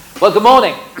Well, good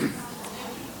morning.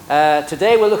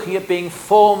 Today we're looking at being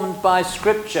formed by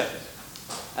Scripture.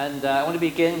 And I want to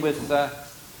begin with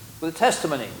a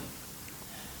testimony.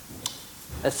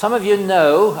 As some of you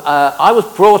know, I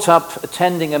was brought up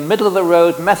attending a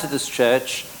middle-of-the-road Methodist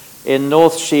church in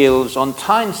North Shields on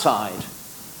Tyneside.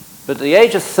 But at the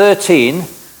age of 13,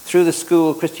 through the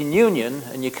school Christian Union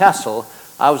in Newcastle,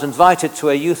 I was invited to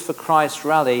a Youth for Christ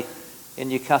rally in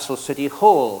Newcastle City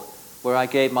Hall, where I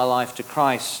gave my life to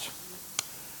Christ.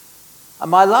 And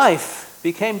my life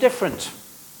became different.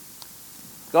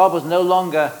 God was no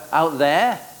longer out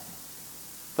there,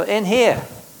 but in here,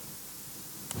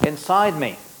 inside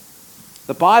me.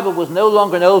 The Bible was no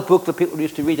longer an old book that people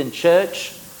used to read in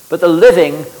church, but the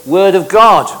living Word of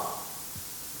God.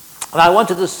 And I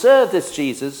wanted to serve this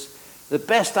Jesus the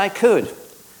best I could.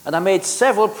 And I made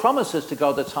several promises to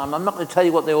God at the time. I'm not going to tell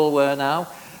you what they all were now,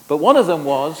 but one of them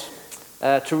was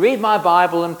to read my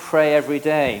Bible and pray every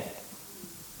day.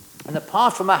 And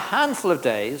apart from a handful of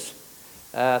days,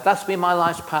 that's been my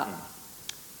life's pattern.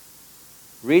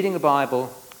 Reading the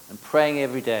Bible and praying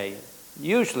every day,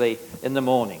 usually in the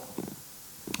morning.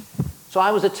 So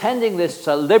I was attending this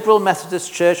liberal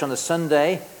Methodist church on a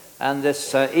Sunday and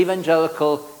this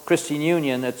evangelical Christian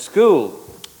Union at school.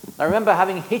 I remember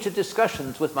having heated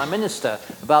discussions with my minister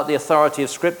about the authority of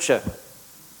Scripture.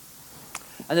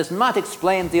 And as Matt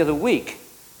explained the other week,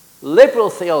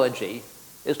 liberal theology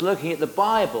is looking at the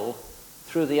Bible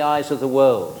through the eyes of the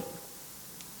world,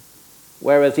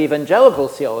 whereas evangelical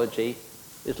theology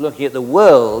is looking at the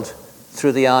world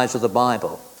through the eyes of the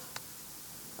Bible.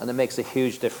 And it makes a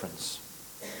huge difference.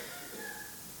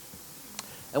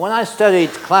 And when I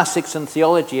studied classics and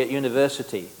theology at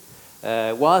university,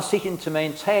 while seeking to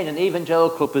maintain an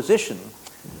evangelical position,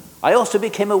 I also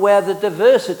became aware of the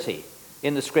diversity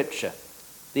in the Scripture,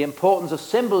 the importance of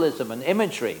symbolism and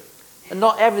imagery, and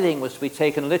not everything was to be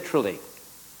taken literally.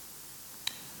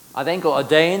 I then got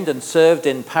ordained and served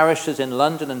in parishes in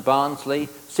London and Barnsley,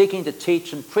 seeking to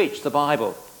teach and preach the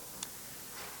Bible.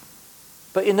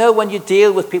 But you know, when you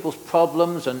deal with people's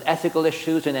problems and ethical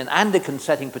issues in an Anglican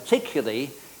setting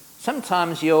particularly,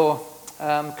 sometimes your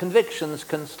convictions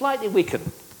can slightly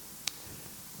weaken.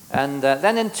 And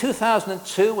then in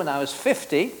 2002, when I was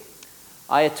 50,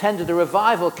 I attended a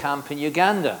revival camp in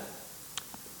Uganda,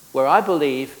 where I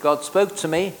believe God spoke to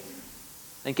me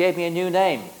and gave me a new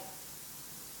name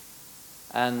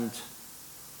and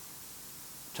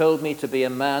told me to be a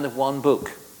man of one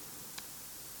book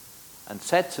and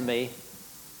said to me,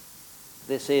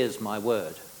 "This is my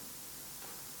word.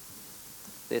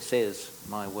 This is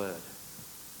my word."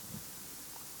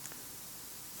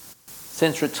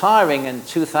 Since retiring in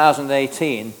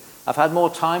 2018, I've had more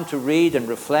time to read and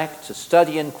reflect, to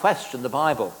study and question the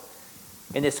Bible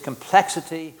in its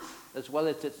complexity as well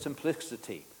as its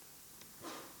simplicity.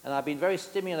 And I've been very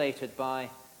stimulated by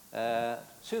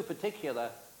two particular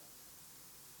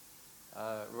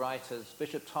writers,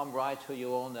 Bishop Tom Wright, who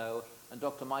you all know, and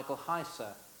Dr. Michael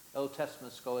Heiser, Old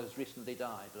Testament scholar who's recently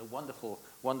died, but a wonderful,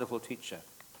 wonderful teacher.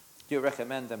 Do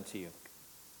recommend them to you.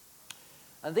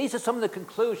 And these are some of the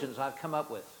conclusions I've come up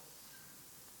with.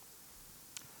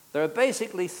 There are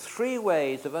basically three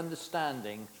ways of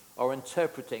understanding or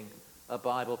interpreting a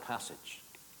Bible passage.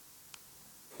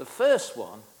 The first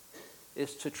one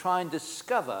is to try and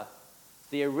discover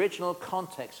the original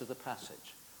context of the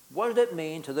passage. What did it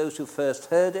mean to those who first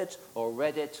heard it or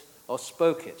read it or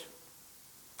spoke it?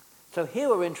 So here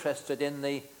we're interested in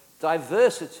the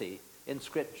diversity in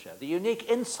Scripture, the unique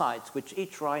insights which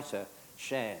each writer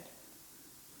shared.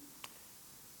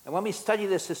 And when we study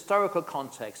this historical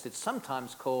context, it's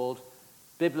sometimes called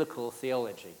biblical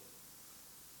theology.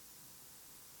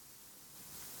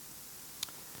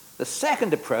 The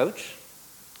second approach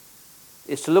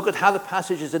is to look at how the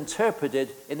passage is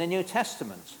interpreted in the New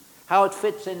Testament, how it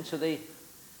fits into the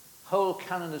whole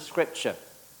canon of Scripture,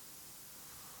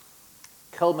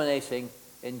 culminating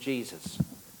in Jesus.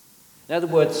 In other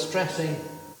words, stressing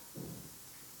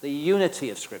the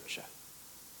unity of Scripture.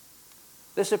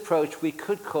 This approach we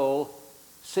could call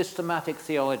systematic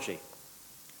theology.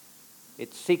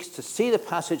 It seeks to see the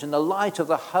passage in the light of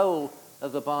the whole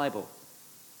of the Bible.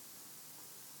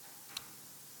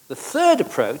 The third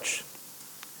approach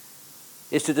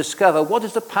is to discover what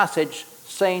is the passage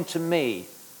saying to me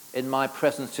in my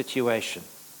present situation.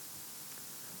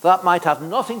 That might have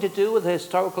nothing to do with the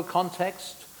historical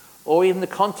context or even the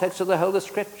context of the whole of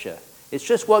Scripture. It's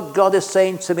just what God is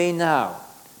saying to me now.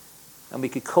 And we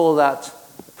could call that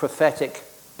prophetic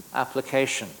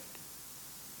application.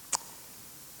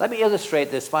 Let me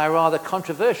illustrate this by a rather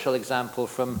controversial example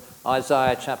from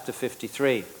Isaiah chapter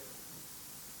 53.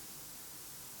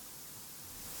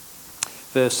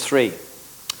 Verse 3.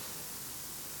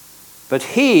 But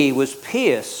he was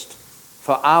pierced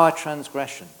for our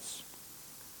transgressions.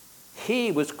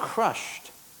 He was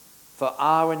crushed for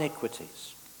our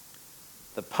iniquities.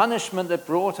 The punishment that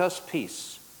brought us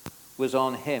peace was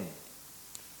on him,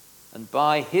 and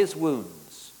by his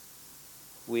wounds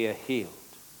we are healed.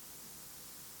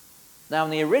 Now,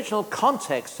 in the original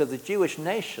context of the Jewish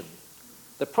nation,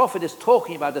 the prophet is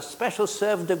talking about a special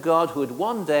servant of God who would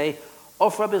one day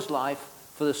offer up his life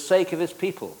for the sake of his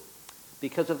people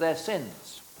because of their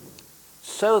sins,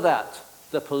 so that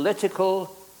the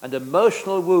political and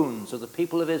emotional wounds of the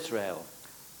people of Israel,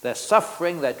 their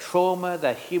suffering, their trauma,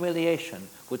 their humiliation,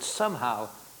 would somehow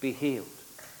be healed.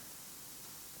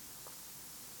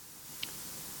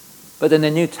 But in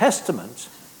the New Testament,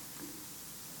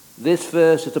 this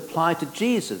verse is applied to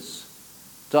Jesus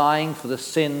dying for the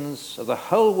sins of the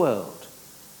whole world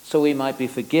so we might be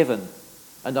forgiven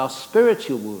and our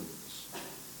spiritual wounds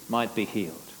might be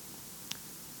healed.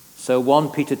 So 1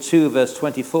 Peter 2 verse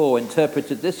 24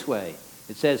 interpreted this way.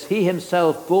 It says, he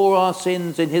himself bore our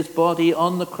sins in his body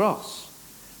on the cross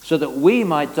so that we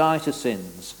might die to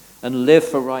sins and live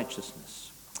for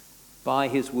righteousness. By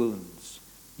his wounds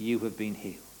you have been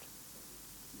healed.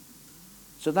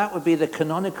 So that would be the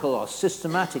canonical or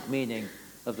systematic meaning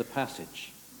of the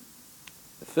passage.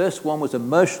 The first one was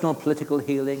emotional, political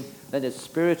healing, then it's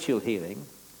spiritual healing.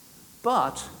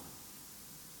 But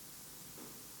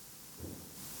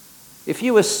if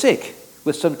you were sick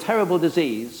with some terrible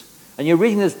disease and you're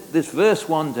reading this verse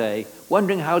one day,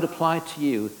 wondering how it applied to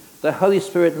you, the Holy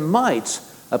Spirit might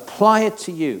apply it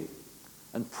to you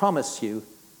and promise you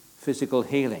physical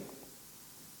healing.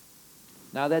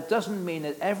 Now, that doesn't mean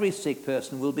that every sick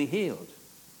person will be healed,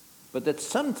 but that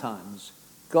sometimes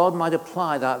God might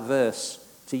apply that verse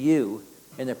to you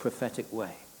in a prophetic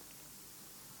way.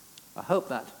 I hope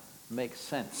that makes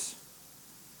sense.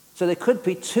 So there could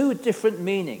be two different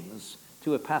meanings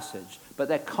to a passage, but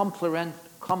they're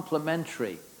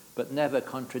complementary, but never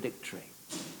contradictory.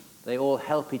 They all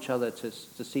help each other to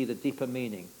see the deeper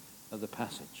meaning of the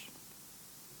passage.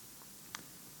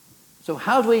 So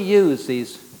how do we use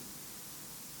these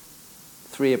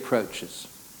three approaches?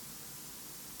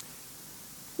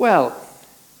 Well,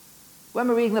 when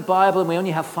we're reading the Bible and we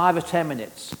only have 5 or 10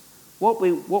 minutes, what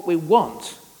we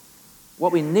want,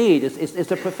 what we need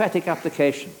is a prophetic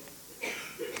application.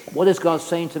 What is God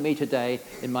saying to me today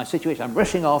in my situation? I'm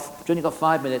rushing off, I've only got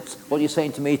 5 minutes. What are you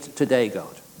saying to me today,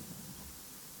 God?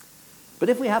 But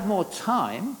if we have more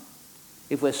time,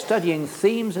 if we're studying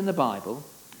themes in the Bible,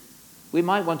 we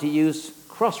might want to use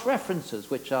cross-references,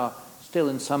 which are still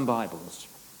in some Bibles.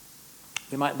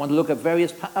 We might want to look at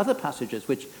various other passages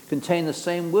which contain the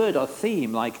same word or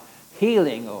theme, like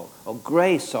healing or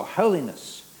grace or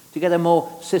holiness, to get a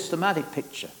more systematic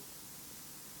picture.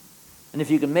 And if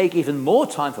you can make even more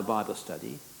time for Bible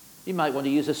study, you might want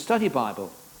to use a study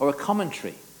Bible or a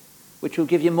commentary, which will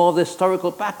give you more of the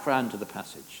historical background to the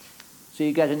passage, so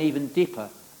you get an even deeper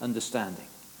understanding.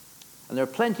 And there are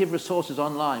plenty of resources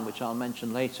online, which I'll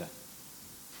mention later.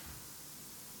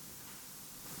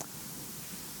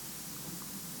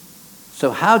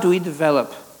 So how do we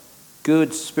develop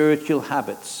good spiritual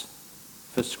habits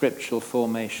for scriptural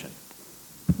formation?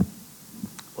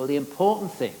 Well, the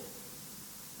important thing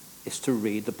is to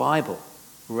read the Bible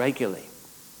regularly,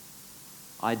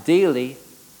 ideally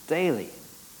daily,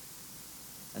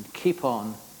 and keep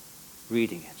on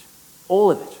reading it,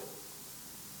 all of it.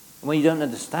 And when you don't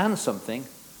understand something,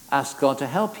 ask God to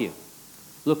help you.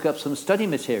 Look up some study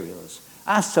materials.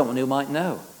 Ask someone who might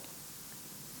know.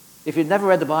 If you've never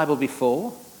read the Bible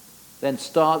before, then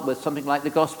start with something like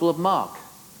the Gospel of Mark,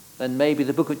 then maybe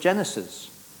the book of Genesis,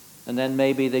 and then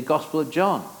maybe the Gospel of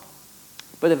John.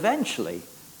 But eventually,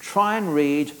 try and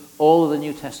read all of the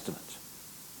New Testament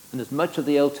and as much of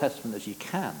the Old Testament as you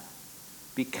can,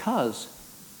 because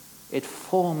it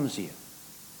forms you.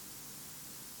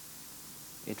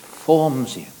 It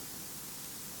forms you.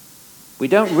 We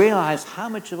don't realize how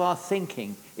much of our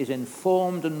thinking is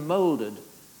informed and molded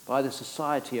by the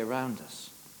society around us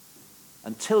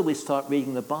until we start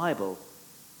reading the Bible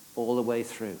all the way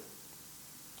through.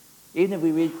 Even if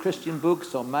we read Christian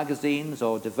books or magazines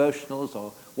or devotionals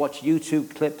or watch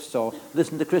YouTube clips or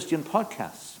listen to Christian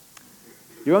podcasts,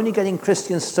 you're only getting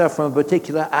Christian stuff from a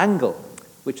particular angle,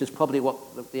 which is probably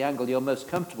the angle you're most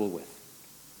comfortable with.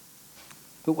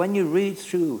 But when you read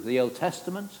through the Old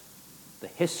Testament, the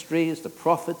histories, the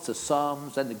prophets, the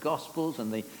Psalms, and the Gospels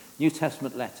and the New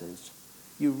Testament letters,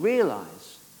 you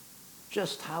realize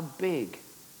just how big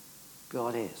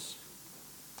God is.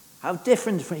 How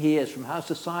different he is from how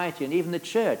society and even the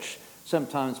church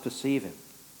sometimes perceive him.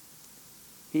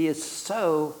 He is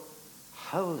so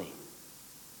holy.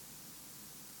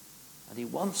 And he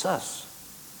wants us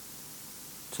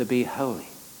to be holy.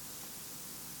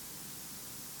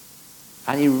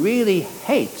 And he really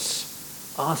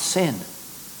hates our sin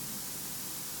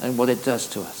and what it does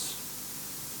to us.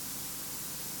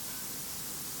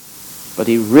 But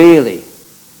he really,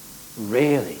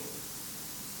 really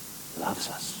loves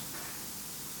us.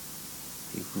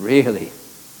 He really,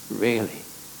 really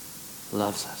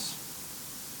loves us.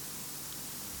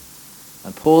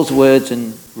 And Paul's words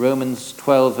in Romans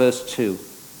 12 verse 2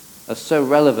 are so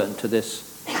relevant to this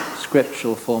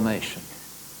scriptural formation.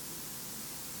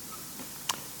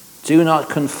 Do not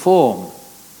conform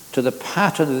to the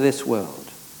pattern of this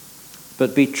world,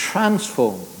 but be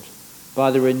transformed by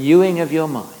the renewing of your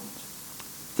mind,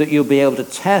 that you'll be able to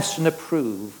test and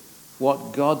approve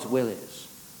what God's will is,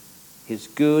 his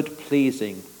good,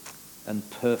 pleasing, and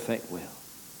perfect will.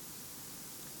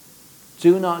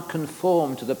 Do not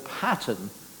conform to the pattern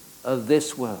of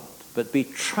this world, but be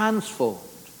transformed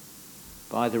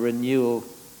by the renewal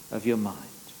of your mind.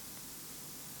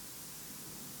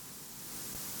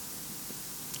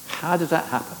 How does that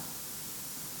happen?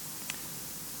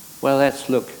 Well, let's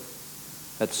look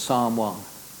at Psalm 1,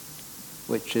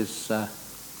 which is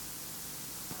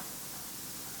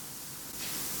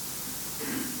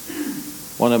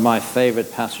one of my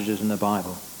favorite passages in the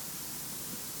Bible.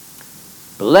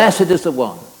 Blessed is the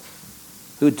one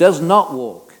who does not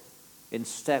walk in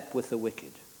step with the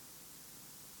wicked,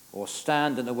 or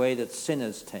stand in the way that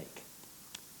sinners take,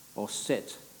 or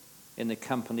sit in the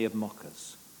company of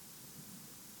mockers,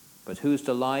 but whose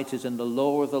delight is in the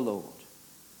law of the Lord,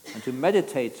 and who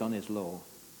meditates on his law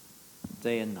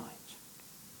day and night.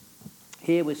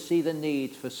 Here we see the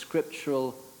need for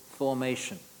scriptural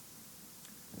formation.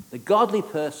 The godly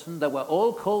person that we're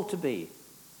all called to be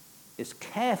is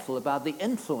careful about the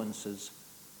influences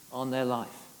on their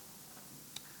life.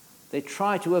 They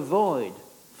try to avoid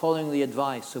following the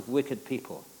advice of wicked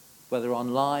people, whether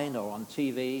online or on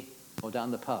TV or down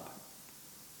the pub.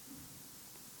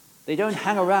 They don't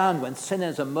hang around when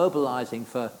sinners are mobilizing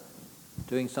for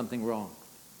doing something wrong.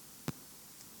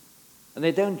 And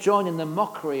they don't join in the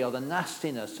mockery or the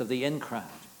nastiness of the in-crowd.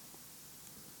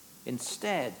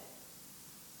 Instead,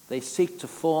 they seek to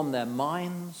form their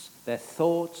minds, their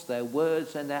thoughts, their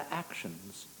words, and their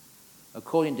actions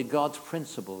according to God's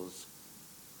principles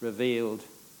revealed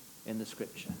in the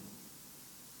Scripture.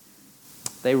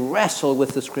 They wrestle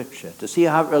with the Scripture to see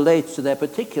how it relates to their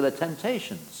particular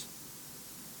temptations.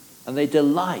 And they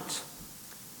delight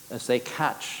as they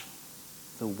catch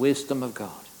the wisdom of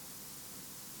God,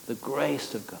 the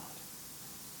grace of God,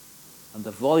 and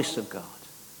the voice of God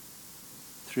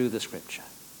through the Scripture.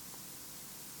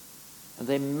 And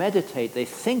they meditate, they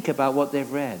think about what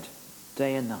they've read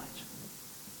day and night.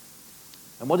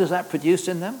 And what does that produce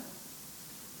in them?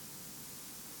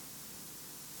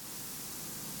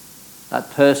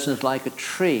 That person is like a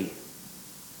tree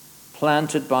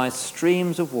planted by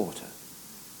streams of water,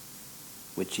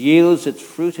 which yields its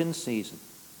fruit in season,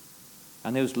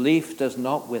 and whose leaf does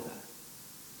not wither.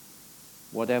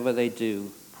 Whatever they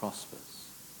do prospers.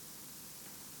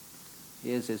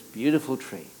 Here's this beautiful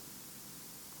tree.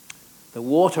 The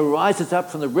water rises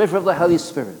up from the river of the Holy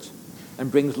Spirit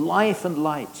and brings life and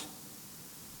light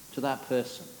to that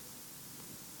person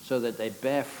so that they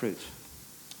bear fruit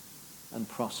and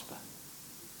prosper.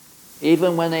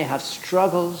 Even when they have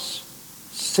struggles,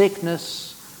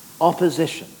 sickness,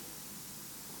 opposition,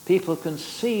 people can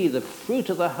see the fruit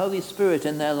of the Holy Spirit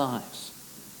in their lives.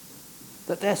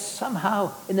 That they're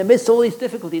somehow, in the midst of all these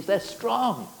difficulties, they're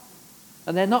strong.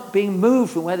 And they're not being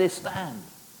moved from where they stand.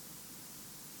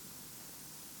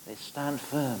 They stand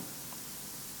firm.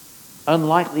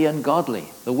 Unlike the ungodly,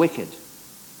 the wicked,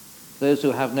 those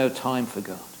who have no time for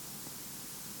God.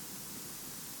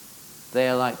 They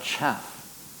are like chaff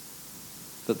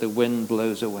that the wind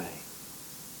blows away.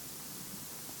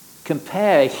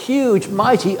 Compare a huge,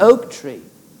 mighty oak tree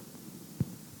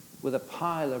with a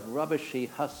pile of rubbishy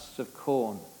husks of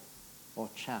corn or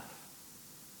chaff.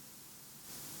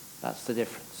 That's the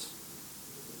difference.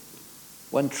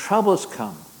 When troubles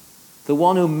come, the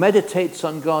one who meditates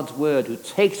on God's word, who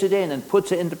takes it in and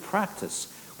puts it into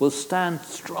practice, will stand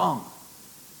strong.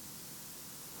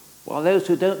 While those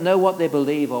who don't know what they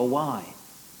believe or why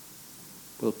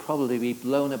will probably be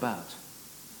blown about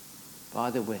by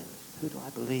the wind. Who do I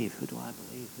believe? Who do I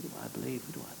believe? Who do I believe?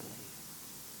 Who do I believe?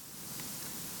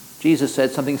 Jesus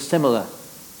said something similar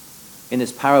in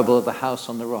his parable of the house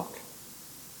on the rock.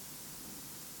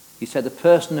 He said, the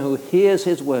person who hears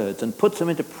his words and puts them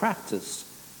into practice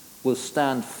will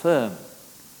stand firm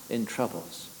in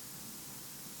troubles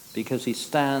because he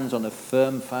stands on a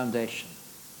firm foundation.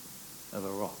 of a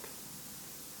rock.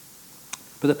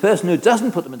 But the person who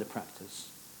doesn't put them into practice,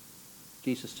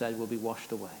 Jesus said, will be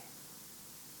washed away.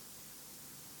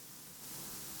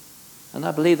 And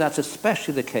I believe that's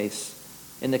especially the case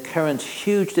in the current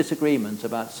huge disagreement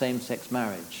about same-sex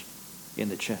marriage in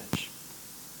the church.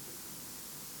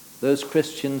 Those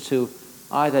Christians who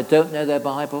either don't know their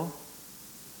Bible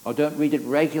or don't read it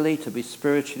regularly to be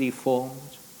spiritually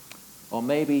formed, or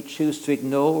maybe choose to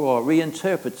ignore or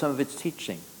reinterpret some of its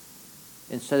teaching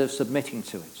instead of submitting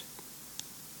to it.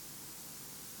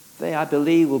 They, I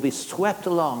believe, will be swept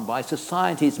along by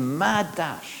society's mad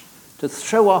dash to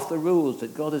throw off the rules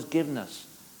that God has given us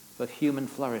for human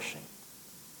flourishing.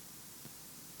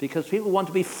 Because people want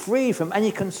to be free from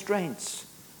any constraints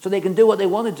so they can do what they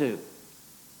want to do.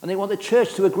 And they want the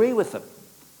church to agree with them.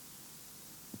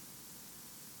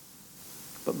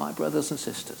 But my brothers and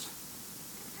sisters,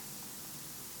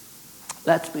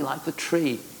 let's be like the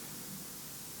tree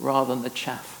rather than the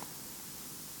chaff.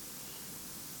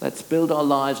 Let's build our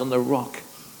lives on the rock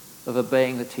of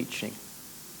obeying the teaching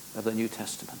of the New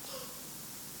Testament.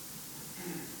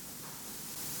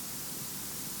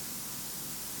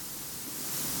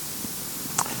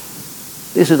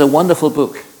 This is a wonderful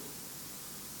book.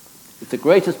 It's the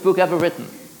greatest book ever written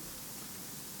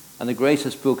and the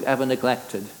greatest book ever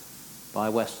neglected by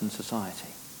Western society.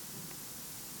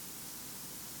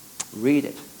 Read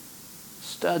it,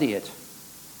 study it,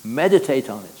 meditate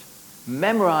on it,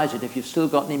 memorize it if you've still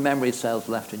got any memory cells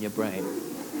left in your brain,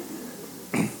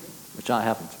 which I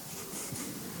haven't.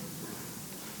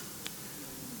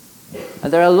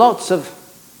 And there are lots of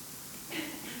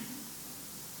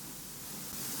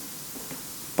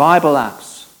Bible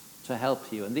apps to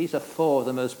help you, and these are 4 of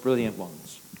the most brilliant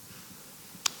ones.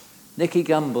 Nicky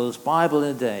Gumbel's Bible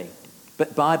in a Day,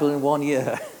 but Bible in 1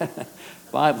 year.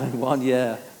 Bible in 1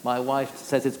 year. My wife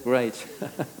says it's great.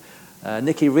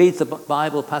 Nicky reads the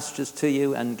Bible passages to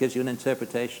you and gives you an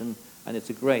interpretation, and it's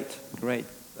a great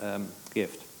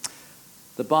gift.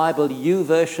 The Bible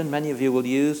YouVersion, many of you will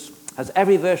use, has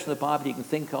every version of the Bible you can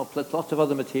think of, plus lots of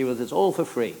other materials. It's all for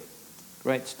free.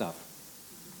 Great stuff.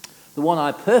 The one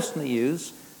I personally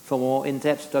use for more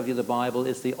in-depth study of the Bible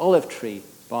is the Olive Tree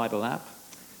Bible app.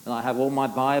 And I have all my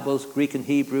Bibles, Greek and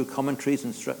Hebrew commentaries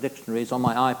and dictionaries on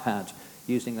my iPad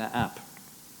using that app.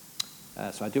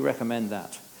 So I do recommend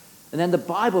that. And then the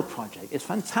Bible Project is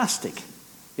fantastic.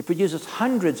 It produces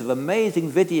hundreds of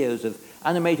amazing videos of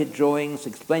animated drawings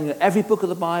explaining every book of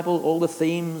the Bible, all the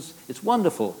themes. It's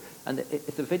wonderful. And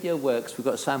if the video works, we've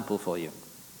got a sample for you.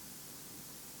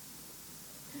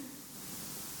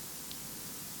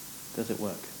 Does it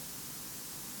work?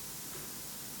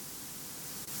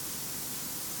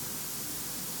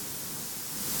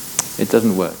 It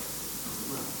doesn't work.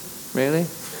 Really?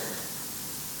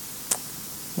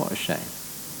 What a shame.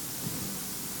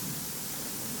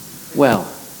 Well,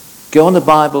 go on the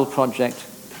Bible Project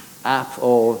app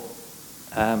or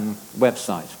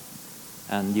website,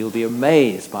 and you'll be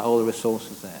amazed by all the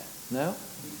resources there. No?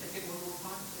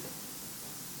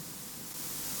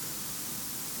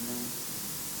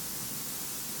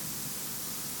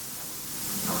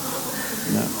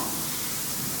 No.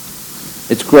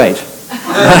 It's great.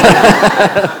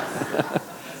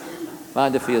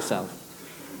 Find it for yourself.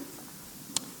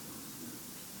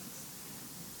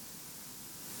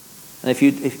 And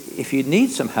if you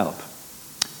need some help,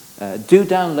 do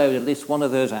download at least one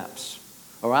of those apps,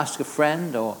 or ask a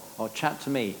friend, or chat to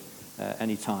me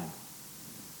anytime.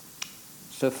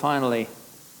 So finally,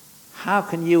 how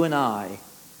can you and I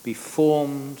be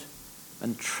formed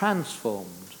and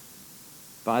transformed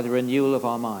by the renewal of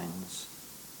our minds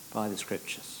by the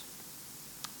Scriptures?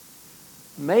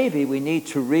 Maybe we need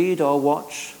to read or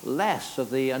watch less of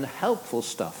the unhelpful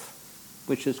stuff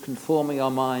which is conforming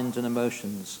our minds and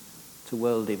emotions to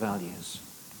worldly values.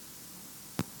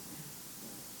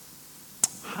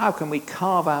 How can we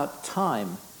carve out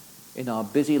time in our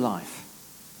busy life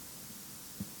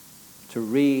to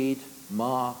read,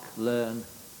 mark, learn,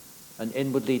 and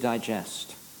inwardly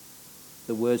digest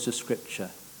the words of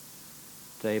Scripture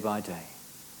day by day?